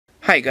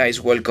Hi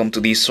guys, welcome to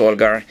this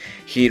Solgar.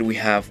 Here we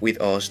have with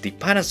us the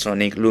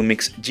Panasonic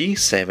Lumix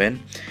G7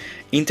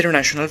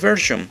 International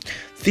version.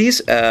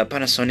 This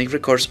Panasonic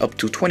records up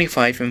to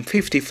 25 and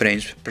 50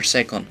 frames per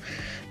second.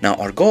 Now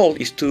our goal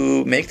is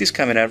to make this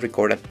camera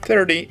record at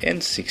 30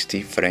 and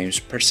 60 frames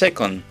per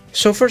second.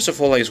 So first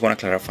of all, I just want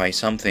to clarify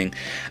something.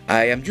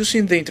 I am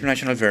using the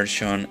international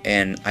version,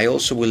 and I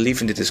also will leave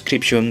in the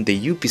description the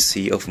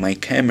UPC of my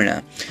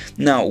camera.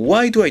 Now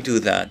why do I do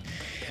that?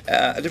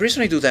 The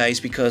reason I do that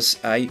is because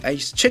I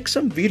checked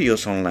some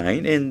videos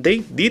online and they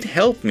did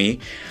help me.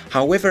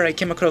 However, I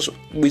came across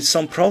with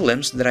some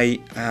problems that I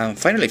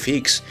finally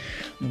fixed.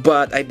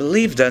 But I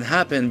believe that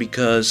happened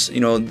because, you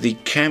know, the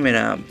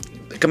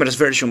camera's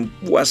version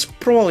was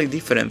probably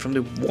different from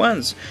the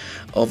ones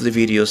of the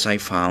videos I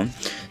found.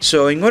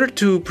 So in order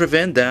to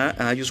prevent that,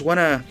 I just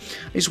want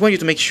you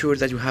to make sure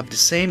that you have the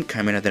same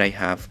camera that I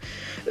have,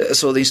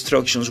 so the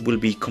instructions will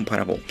be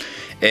compatible.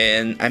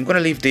 And I'm gonna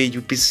leave the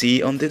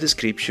UPC on the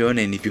description,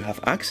 and if you have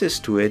access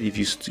to it, if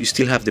you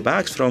still have the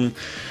bags from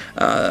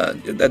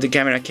that the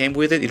camera came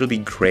with it, it'll be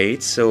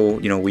great, so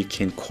you know we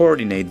can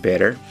coordinate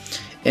better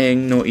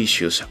and no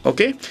issues.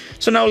 Okay,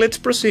 so now let's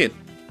proceed.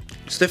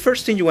 So the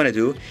first thing you want to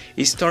do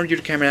is turn your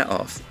camera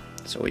off.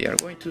 So we are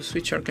going to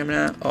switch our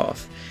camera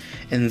off,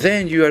 and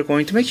then you are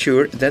going to make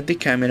sure that the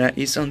camera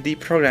is on the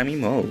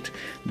programming mode,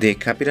 the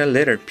capital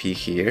letter P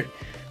here.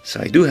 So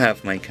I do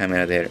have my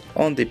camera there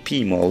on the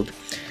P mode.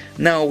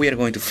 Now we are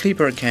going to flip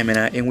our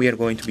camera and we are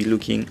going to be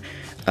looking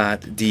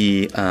at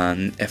the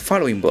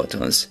following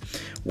buttons: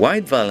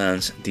 white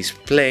balance,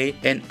 display,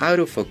 and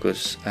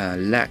autofocus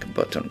lock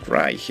button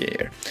right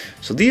here.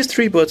 So these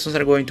three buttons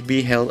are going to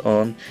be held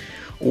on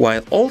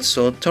while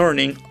also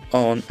turning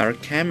on our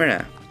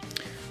camera.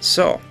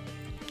 So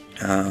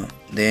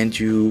then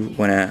you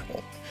wanna,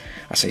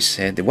 as I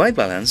said, the white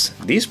balance,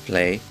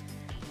 display,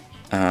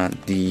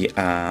 the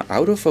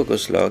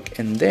autofocus lock,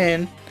 and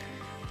then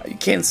you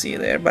can't see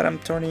there, but I'm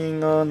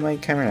turning on my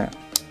camera.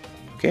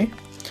 Okay,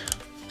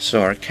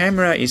 so our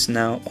camera is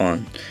now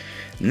on.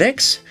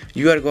 Next,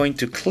 you are going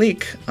to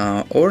click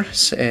or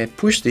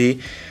push the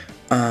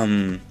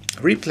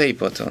replay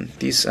button,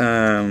 this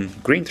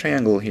green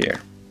triangle here.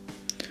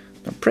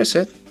 Now press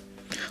it.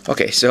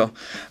 Okay, so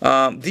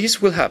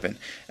this will happen.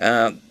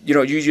 You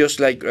know, you just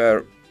like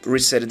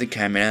reset the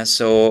camera.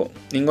 So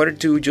in order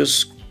to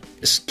just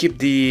skip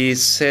the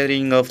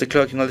setting of the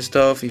clock and all the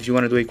stuff, if you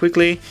want to do it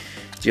quickly,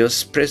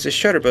 just press the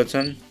shutter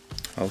button.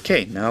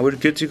 Okay, now we're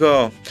good to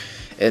go.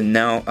 And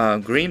now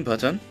green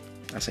button,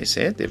 as I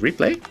said, the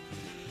replay.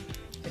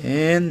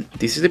 And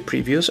this is the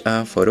previous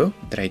photo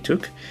that I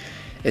took.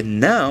 And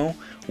now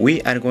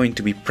we are going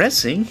to be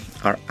pressing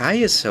our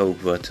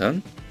ISO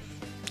button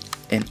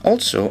and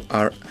also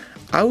our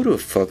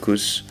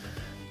autofocus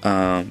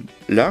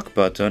lock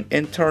button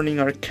and turning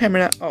our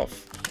camera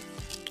off.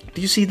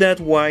 Do you see that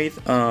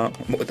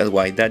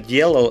that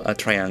yellow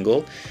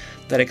triangle,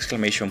 that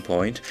exclamation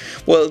point?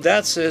 Well,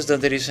 that says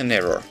that there is an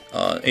error.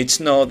 It's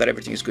not that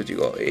everything is good to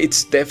go.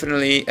 It's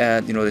definitely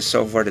you know, the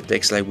software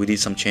detects like we did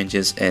some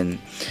changes and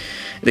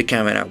the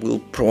camera will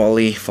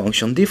probably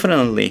function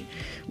differently.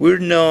 We're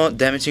not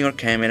damaging our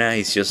camera,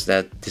 it's just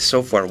that the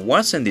software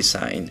wasn't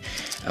designed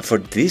for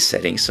this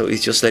setting, so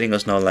it's just letting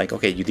us know like,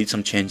 okay, you did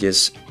some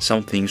changes,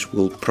 some things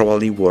will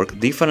probably work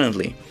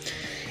differently.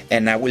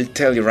 And I will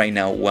tell you right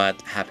now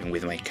what happened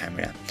with my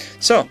camera.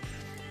 So,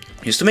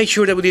 just to make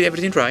sure that we did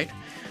everything right,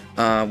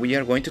 we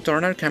are going to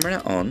turn our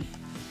camera on.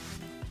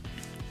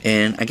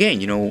 And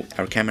again, you know,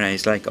 our camera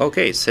is like,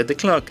 okay, set the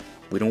clock.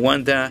 We don't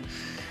want that.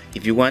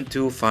 If you want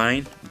to,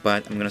 fine,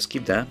 but I'm gonna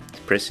skip that,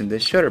 pressing the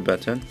shutter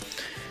button.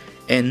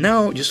 And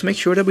now, just make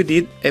sure that we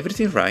did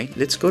everything right.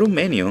 Let's go to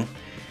menu,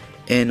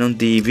 and on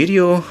the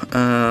video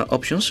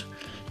options,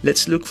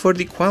 let's look for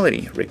the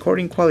quality,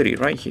 recording quality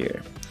right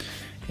here.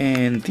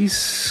 And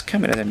this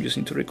camera that I'm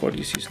using to record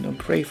this is not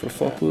great for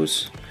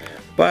focus,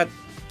 but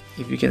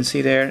if you can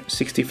see there,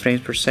 60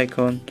 frames per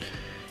second,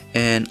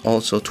 and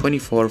also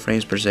 24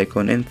 frames per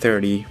second, and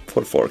 30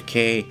 for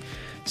 4K.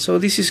 So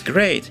this is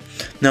great.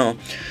 Now,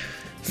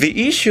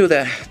 the issue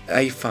that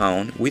I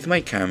found with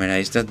my camera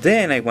is that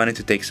then I wanted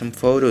to take some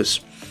photos,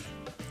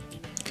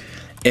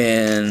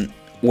 and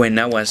when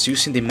I was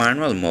using the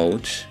manual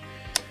mode,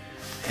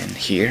 and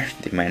here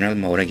the manual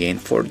mode again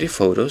for the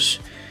photos,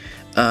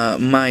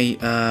 when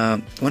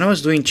I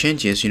was doing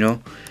changes, you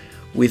know,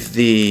 with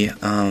the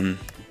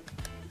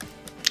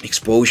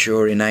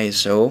exposure and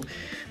ISO,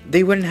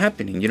 they weren't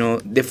happening. You know,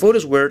 the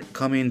photos were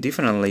coming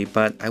differently,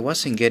 but I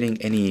wasn't getting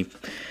any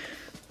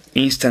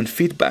instant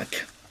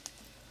feedback.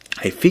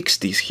 I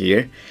fixed this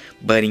here,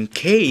 but in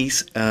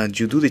case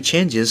you do the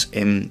changes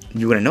and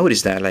you're gonna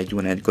notice that, like you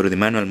wanna go to the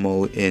manual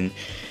mode and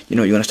you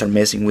know you wanna start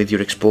messing with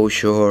your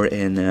exposure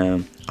and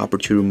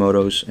aperture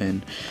models,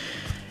 and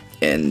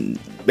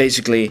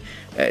basically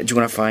you're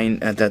gonna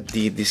find that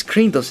the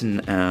screen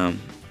doesn't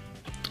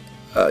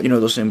you know,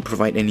 doesn't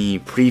provide any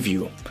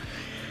preview.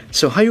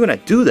 So how you gonna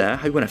do that?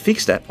 How you gonna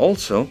fix that?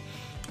 Also,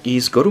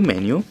 is go to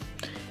menu,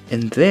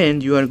 and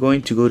then you are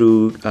going to go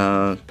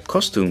to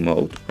custom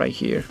mode right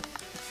here.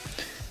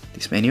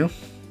 This menu,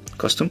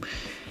 custom,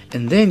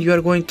 and then you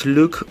are going to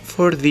look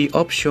for the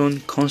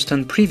option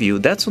constant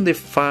preview. That's on the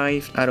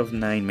 5 out of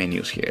 9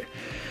 menus here,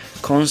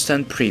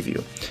 constant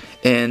preview.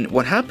 And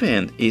what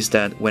happened is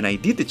that when I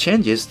did the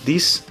changes,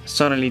 this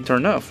suddenly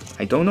turned off.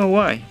 I don't know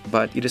why,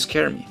 but it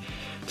scared me.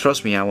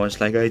 Trust me, I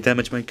was like, I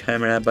damaged my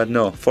camera, but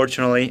no,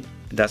 fortunately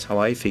that's how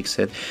I fix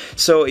it.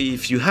 So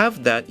if you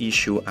have that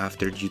issue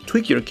after you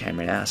tweak your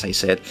camera, as I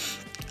said,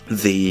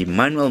 the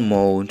manual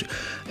mode,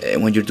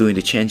 when you're doing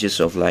the changes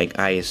of like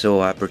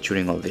ISO,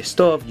 aperturing, all this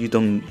stuff, you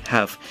don't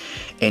have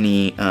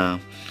any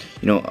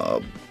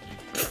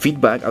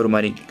feedback,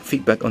 automatic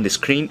feedback on the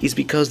screen, is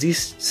because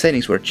these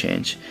settings were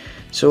changed.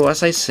 So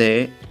as I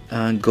say,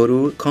 go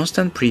to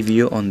constant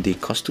preview on the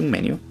custom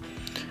menu,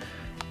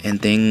 and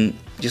then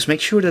just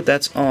make sure that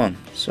that's on.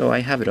 So I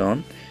have it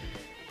on,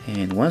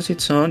 and once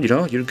it's on,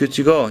 you're good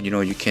to go.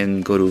 You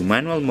can go to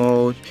manual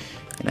mode,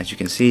 and as you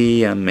can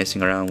see, I'm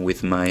messing around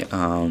with my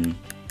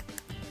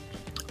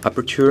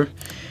aperture,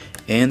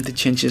 and the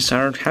changes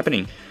are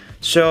happening.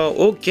 So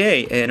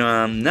okay, and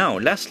now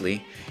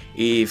lastly,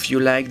 if you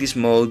like this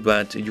mode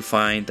but you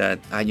find that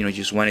you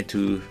just wanted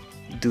to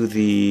do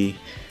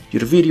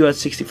your video at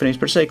 60 frames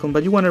per second,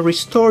 but you want to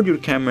restore your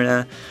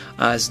camera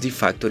as the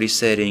factory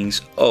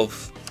settings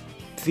of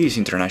this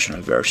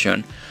international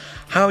version,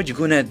 how you're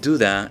gonna do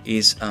that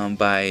is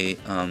by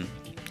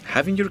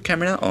having your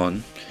camera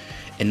on,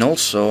 and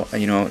also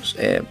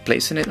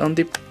placing it on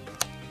the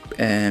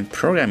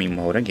programming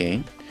mode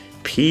again,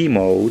 P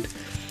mode,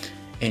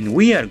 and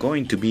we are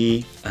going to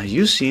be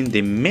using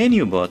the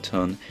menu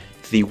button,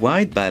 the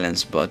white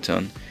balance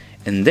button,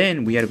 and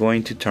then we are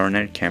going to turn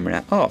our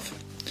camera off.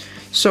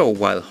 So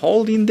while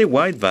holding the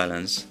white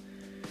balance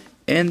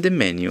and the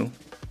menu,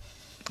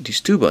 these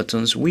two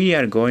buttons, we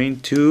are going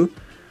to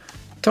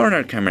turn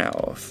our camera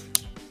off.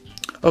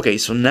 Okay,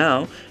 so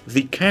now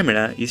the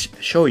camera is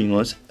showing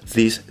us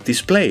this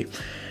display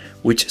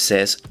which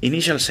says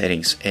initial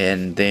settings,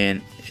 and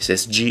then it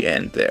says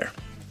GN there.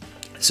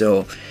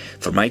 So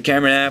for my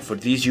camera, for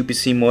this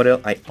UPC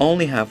model, I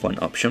only have one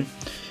option.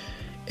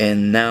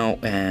 And now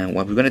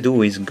what we're gonna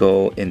do is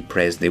go and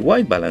press the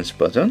white balance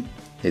button,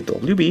 the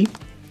WB,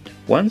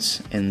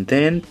 once, and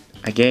then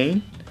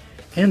again,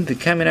 and the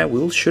camera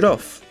will shut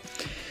off.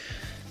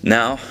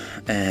 Now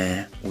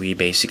we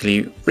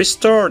basically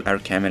restored our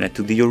camera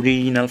to the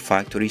original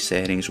factory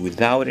settings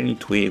without any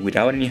tweak,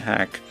 without any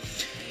hack.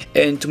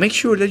 And to make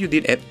sure that you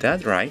did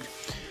that right,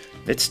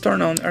 let's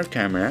turn on our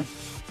camera,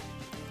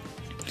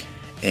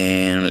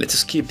 and let's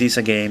skip this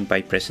again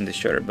by pressing the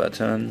shutter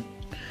button,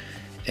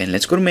 and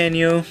let's go to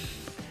menu,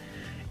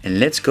 and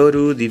let's go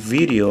to the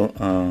video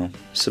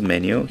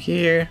submenu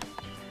here,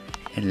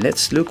 and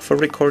let's look for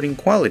recording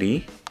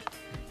quality,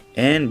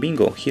 and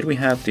bingo, here we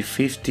have the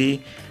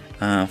 50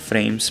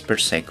 frames per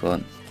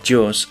second,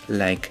 just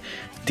like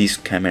this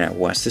camera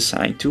was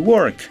designed to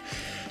work.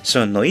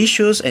 So no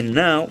issues. And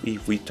now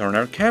if we turn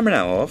our camera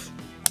off,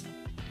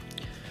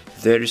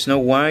 there is no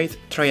white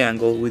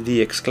triangle with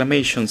the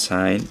exclamation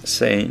sign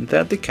saying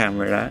that the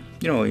camera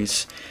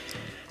is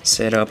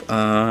set up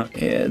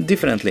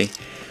differently.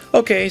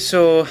 Okay,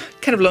 so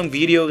kind of long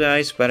video,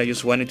 guys, but I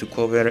just wanted to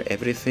cover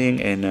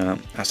everything. And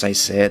as I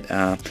said,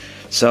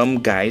 some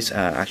guys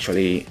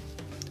actually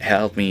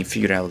helped me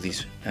figure out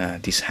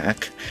this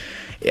hack.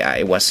 Yeah,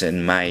 it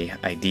wasn't my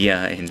idea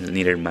and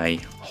neither my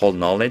whole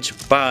knowledge,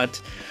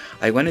 but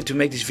I wanted to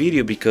make this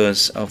video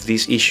because of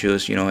these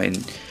issues,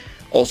 and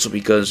also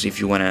because if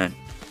you wanna,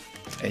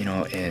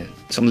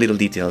 some little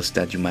details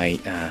that you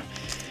might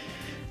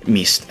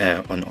miss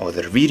on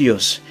other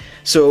videos.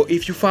 So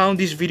if you found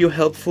this video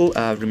helpful,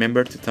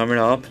 remember to thumb it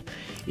up.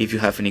 If you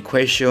have any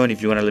question,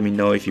 if you wanna let me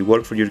know if you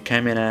work for your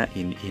camera,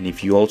 and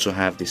if you also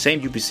have the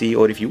same UPC,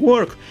 or if you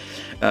work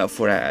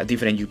for a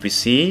different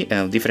UPC,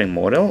 different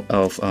model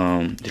of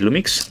the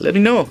Lumix, let me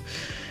know.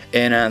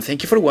 And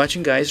thank you for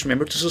watching, guys.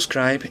 Remember to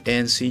subscribe,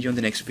 and see you on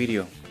the next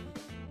video.